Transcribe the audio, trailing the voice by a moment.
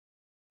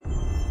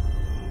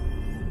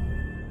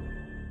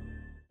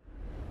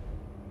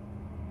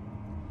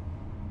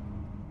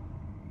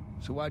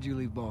So why'd you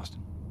leave Boston?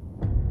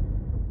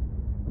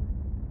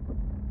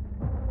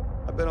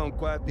 I've been on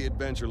quite the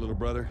adventure, little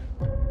brother.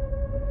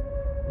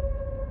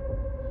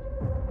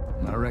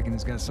 I reckon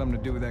it's got something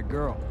to do with that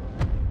girl.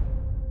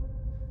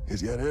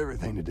 It's got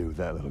everything to do with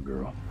that little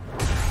girl.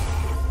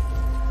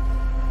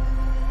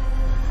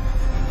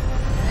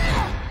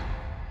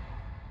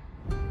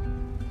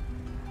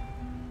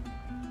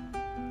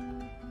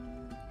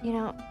 You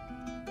know,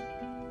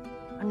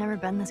 I've never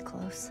been this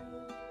close.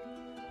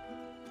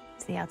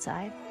 It's the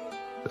outside.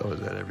 So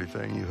is that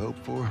everything you hoped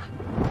for?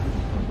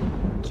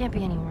 Can't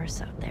be any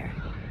worse out there.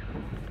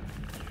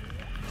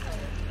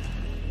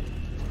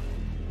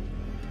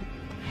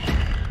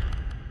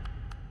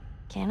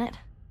 Can it?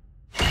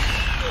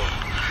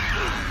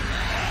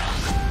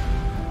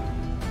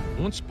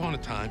 Once upon a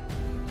time,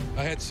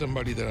 I had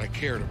somebody that I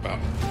cared about.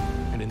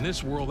 And in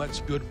this world,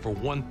 that's good for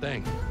one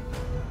thing.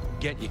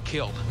 Get you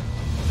killed.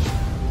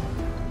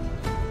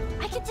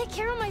 I can take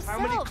care of myself.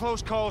 How many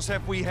close calls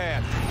have we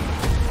had?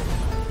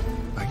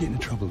 I get into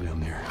trouble down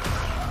there.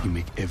 You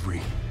make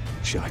every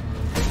shot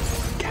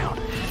count.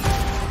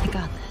 I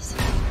got this.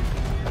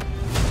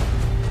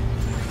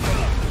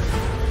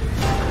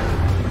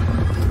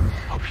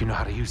 Hope you know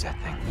how to use that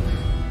thing.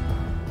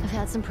 I've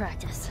had some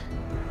practice.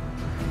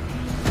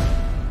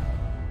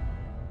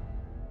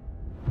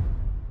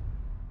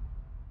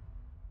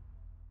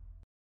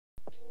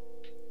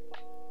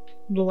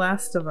 The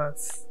Last of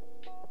Us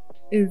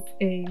is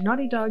a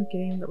Naughty Dog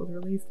game that was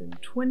released in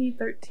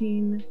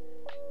 2013.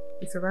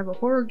 A survival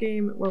horror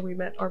game where we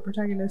met our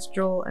protagonists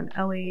Joel and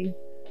Ellie,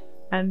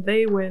 and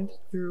they went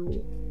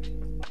through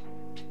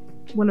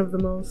one of the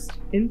most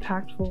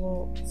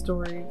impactful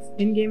stories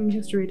in gaming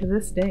history to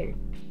this day.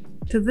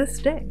 To this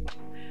day.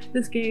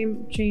 This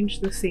game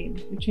changed the scene.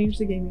 It changed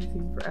the gaming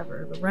scene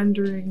forever. The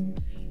rendering,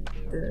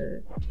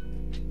 the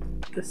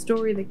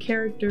story, the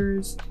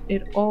characters,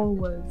 it all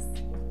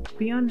was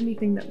beyond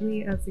anything that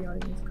we as the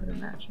audience could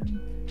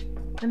imagine.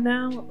 And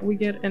now we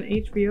get an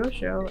HBO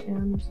show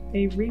and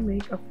a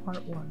remake of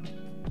Part 1.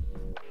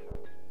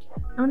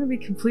 I'm gonna be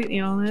completely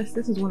honest,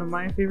 this is one of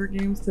my favorite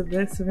games to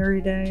this very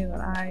day that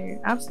I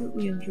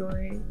absolutely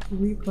enjoy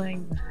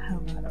replaying the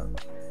hell out of.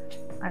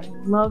 I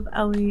love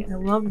Ellie, I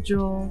love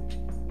Joel.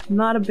 I'm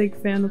not a big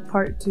fan of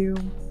Part 2,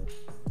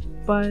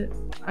 but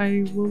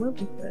I will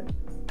live with it.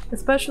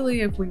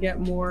 Especially if we get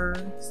more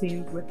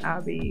scenes with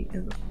Abby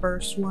in the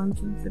first one,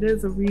 since it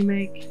is a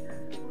remake.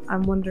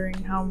 I'm wondering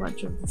how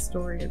much of the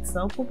story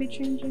itself will be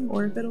changing,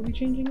 or if it'll be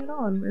changing at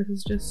all, and this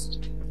is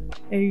just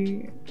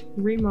a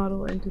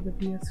remodel into the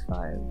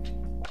PS5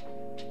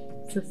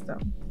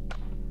 system.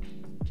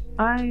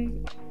 I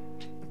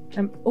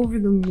am over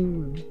the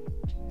moon.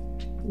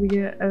 We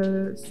get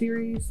a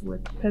series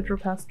with Pedro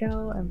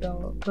Pascal and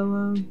Belle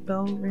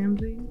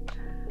Ramsey.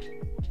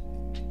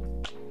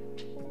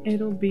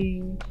 It'll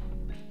be,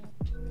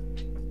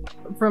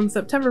 from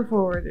September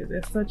forward, it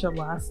is such a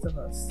Last of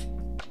Us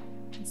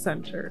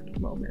centered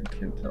moment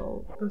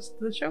until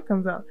the show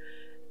comes out.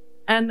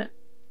 And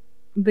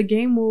the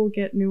game will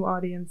get new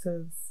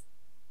audiences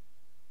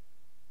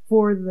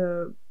for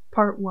the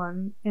Part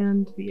 1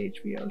 and the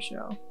HBO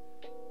show.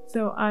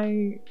 So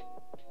I'm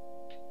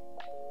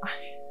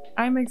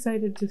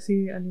excited to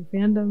see a new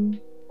fandom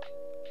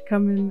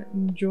come in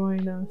and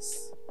join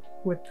us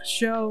with the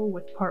show,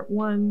 with Part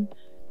 1,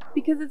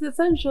 because it's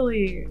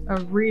essentially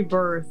a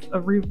rebirth, a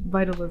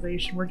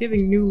revitalization. We're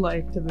giving new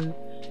life to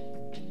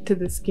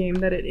this game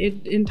that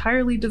it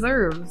entirely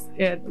deserves.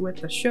 It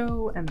with the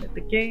show and with the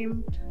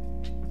game.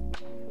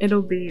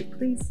 It'll be,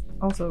 please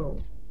also,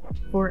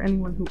 for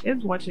anyone who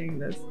is watching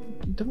this,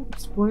 don't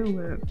spoil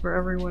it for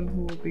everyone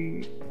who will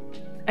be.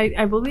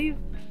 I believe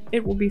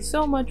it will be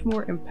so much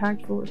more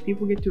impactful if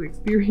people get to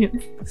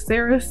experience the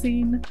Sarah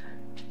scene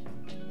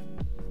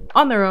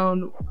on their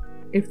own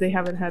if they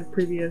haven't had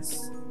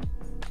previous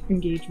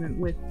engagement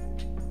with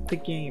the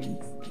games,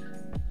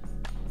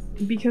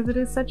 because it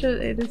is such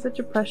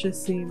a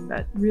precious scene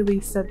that really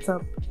sets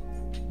up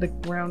the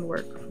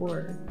groundwork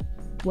for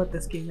what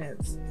this game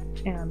is.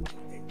 And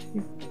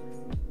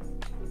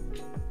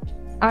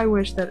I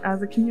wish that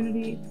as a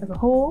community as a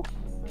whole,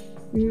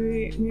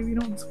 maybe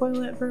don't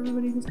spoil it for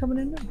everybody who's coming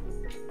in now.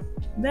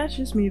 That's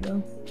just me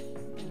though.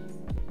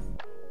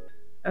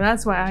 And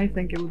that's why I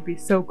think it would be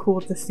so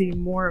cool to see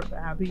more of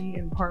Abby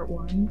in Part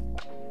 1.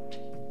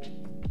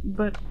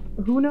 But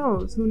who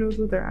knows? Who knows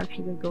what they're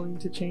actually going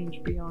to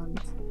change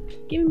beyond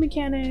gaming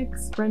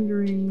mechanics,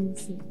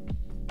 renderings,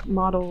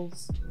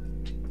 models.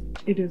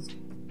 It is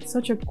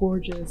such a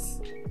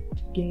gorgeous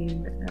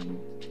game, and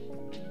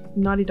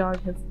Naughty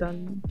Dog has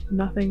done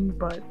nothing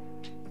but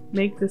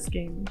make this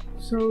game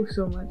so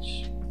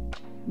much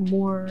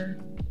more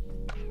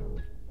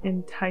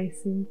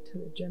enticing to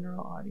the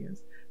general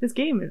audience. This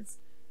game is,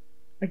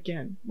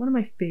 again, one of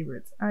my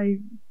favorites.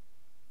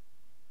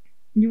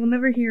 You will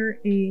never hear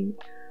a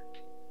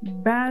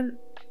bad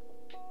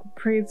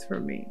praise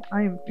from me.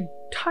 I am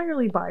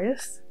entirely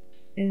biased,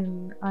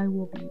 and I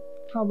will be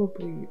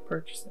probably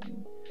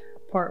purchasing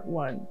Part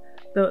 1.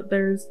 Though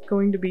there's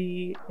going to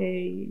be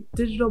a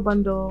digital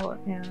bundle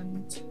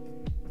and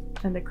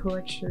and a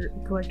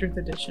collector's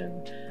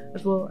edition,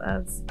 as well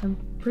as, I'm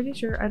pretty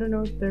sure, I don't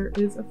know if there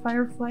is a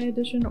Firefly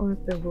edition or if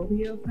there will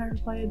be a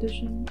Firefly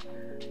edition.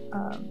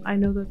 I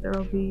know that there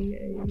will be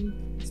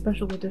a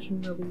special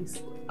edition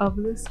release of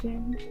this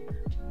game.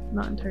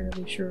 Not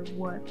entirely sure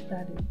what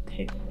that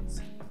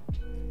entails.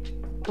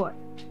 But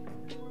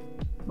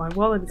my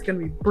wallet is going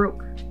to be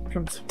broke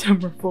from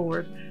September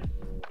forward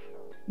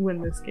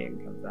when this game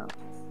comes out.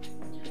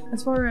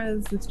 As far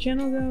as this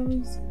channel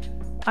goes,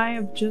 I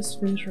have just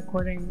finished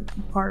recording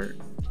part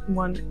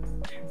 1,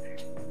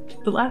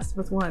 The Last of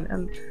Us 1,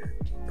 and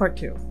part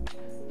 2,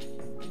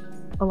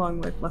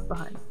 along with Left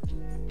Behind.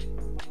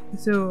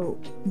 So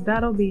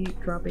that'll be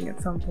dropping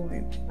at some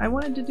point. I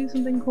wanted to do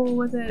something cool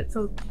with it,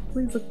 so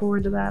please look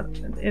forward to that.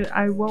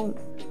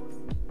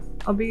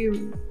 I'll be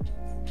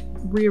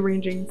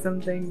rearranging some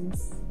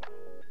things.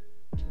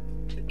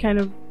 Kind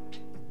of,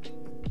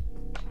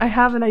 I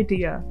have an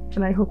idea,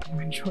 and I hope you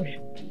enjoy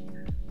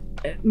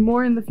it.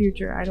 More in the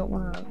future. I don't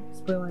want to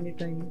spoil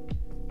anything.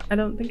 I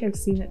don't think I've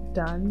seen it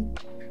done.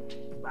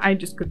 I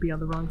just could be on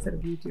the wrong side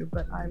of YouTube,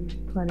 but I'm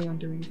planning on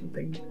doing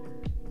something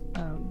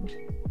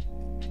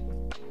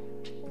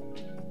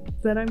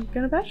that I'm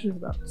kind of passionate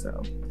about.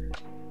 So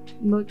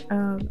look,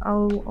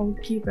 I'll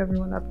keep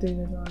everyone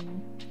updated on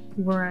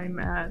where I'm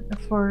at.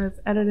 As far as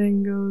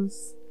editing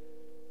goes,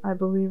 I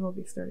believe I'll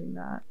be starting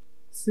that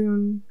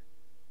soon,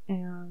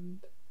 and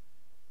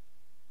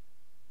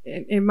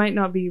it might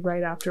not be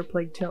right after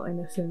Plague Tale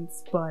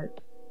Innocence,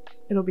 but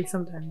it'll be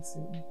sometime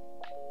soon.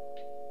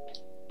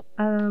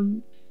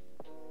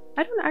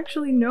 I don't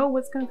actually know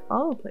what's gonna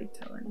follow Plague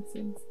Tale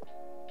Innocence.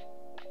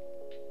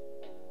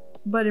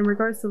 But in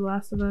regards to The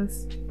Last of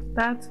Us,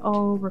 that's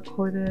all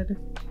recorded,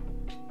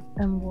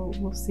 and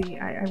we'll see.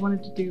 I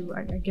wanted to do,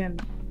 again,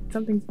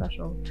 something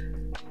special,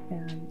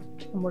 and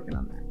I'm working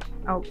on that.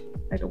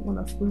 I don't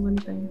want to spoil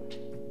anything,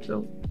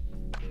 so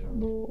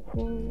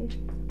we'll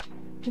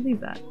leave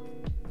that.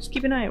 Just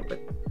keep an eye out for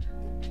it.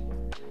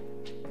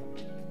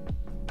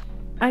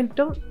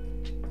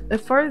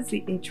 As far as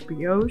the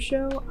HBO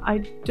show, I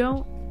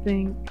don't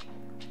think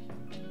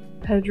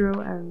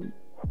Pedro and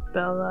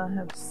Bella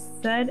have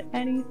said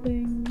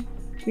anything.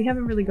 We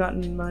haven't really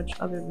gotten much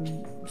other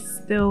than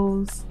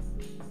stills.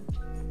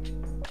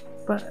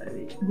 But,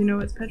 you know,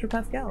 it's Pedro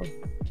Pascal,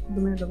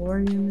 the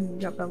Mandalorian, and we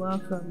got Bella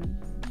from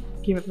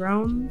Game of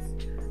Thrones.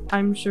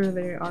 I'm sure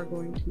they are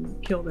going to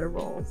kill their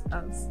roles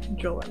as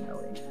Joel and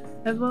Ellie.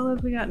 As well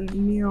as we got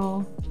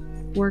Neil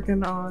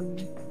working on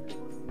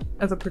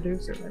as a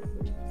producer, I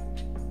believe.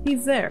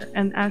 He's there,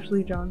 and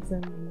Ashley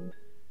Johnson and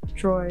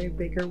Troy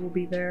Baker will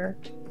be there.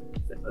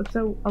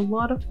 So a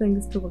lot of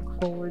things to look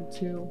forward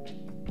to.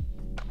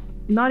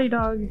 Naughty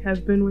Dog has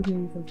been with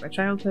me since my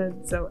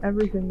childhood, so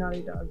everything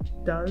Naughty Dog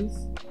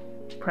does,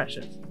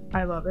 precious.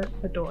 I love it,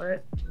 adore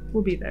it,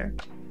 will be there.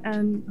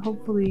 And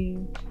hopefully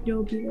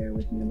you'll be there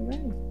with me on the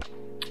ride.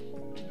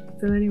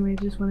 So anyway,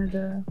 just wanted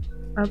to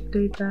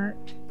update that.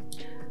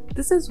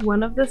 This is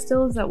one of the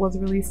stills that was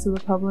released to the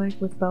public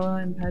with Bella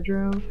and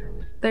Pedro.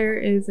 There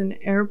is an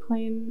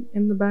airplane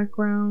in the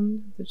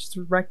background, there's just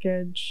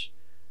wreckage.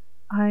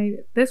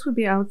 This would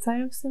be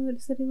outside of city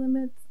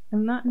limits.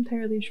 I'm not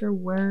entirely sure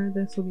where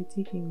this will be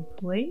taking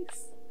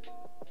place,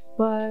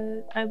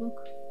 but I look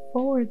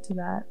forward to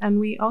that. And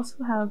we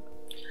also have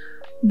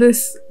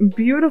this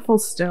beautiful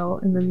still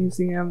in the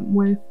museum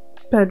with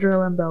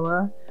Pedro and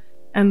Bella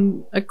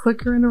and a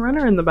clicker and a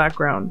runner in the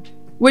background,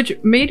 which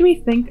made me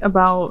think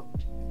about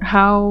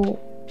how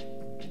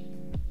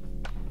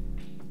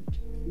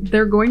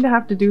they're going to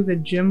have to do the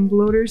gym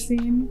bloater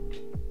scene.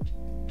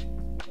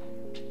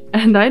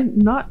 And I'm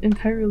not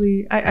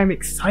entirely, I'm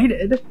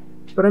excited,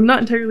 but I'm not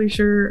entirely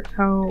sure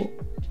how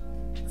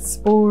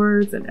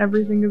spores and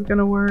everything is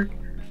gonna work.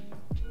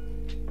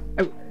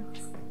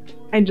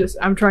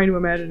 I'm trying to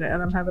imagine it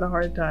and I'm having a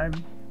hard time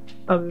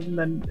other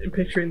than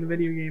picturing the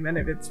video game, and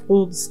if it's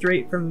pulled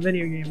straight from the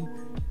video game,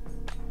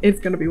 it's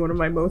gonna be one of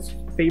my most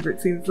favorite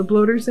scenes. The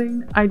bloater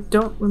scene, I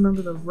don't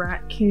remember the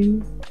Rat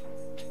King.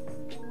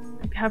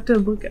 I have to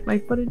look at my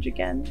footage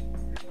again.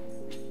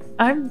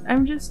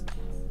 I'm just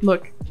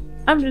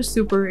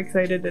super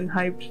excited and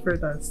hyped for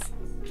this,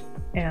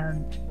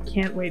 and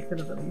can't wait for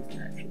the release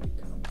to actually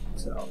come.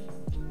 So,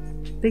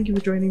 thank you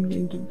for joining me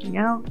in geeking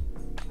out.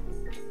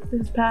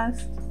 This is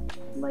Past.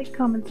 Like,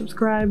 comment,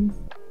 subscribe,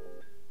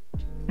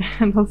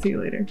 and I'll see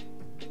you later.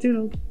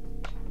 Toodles.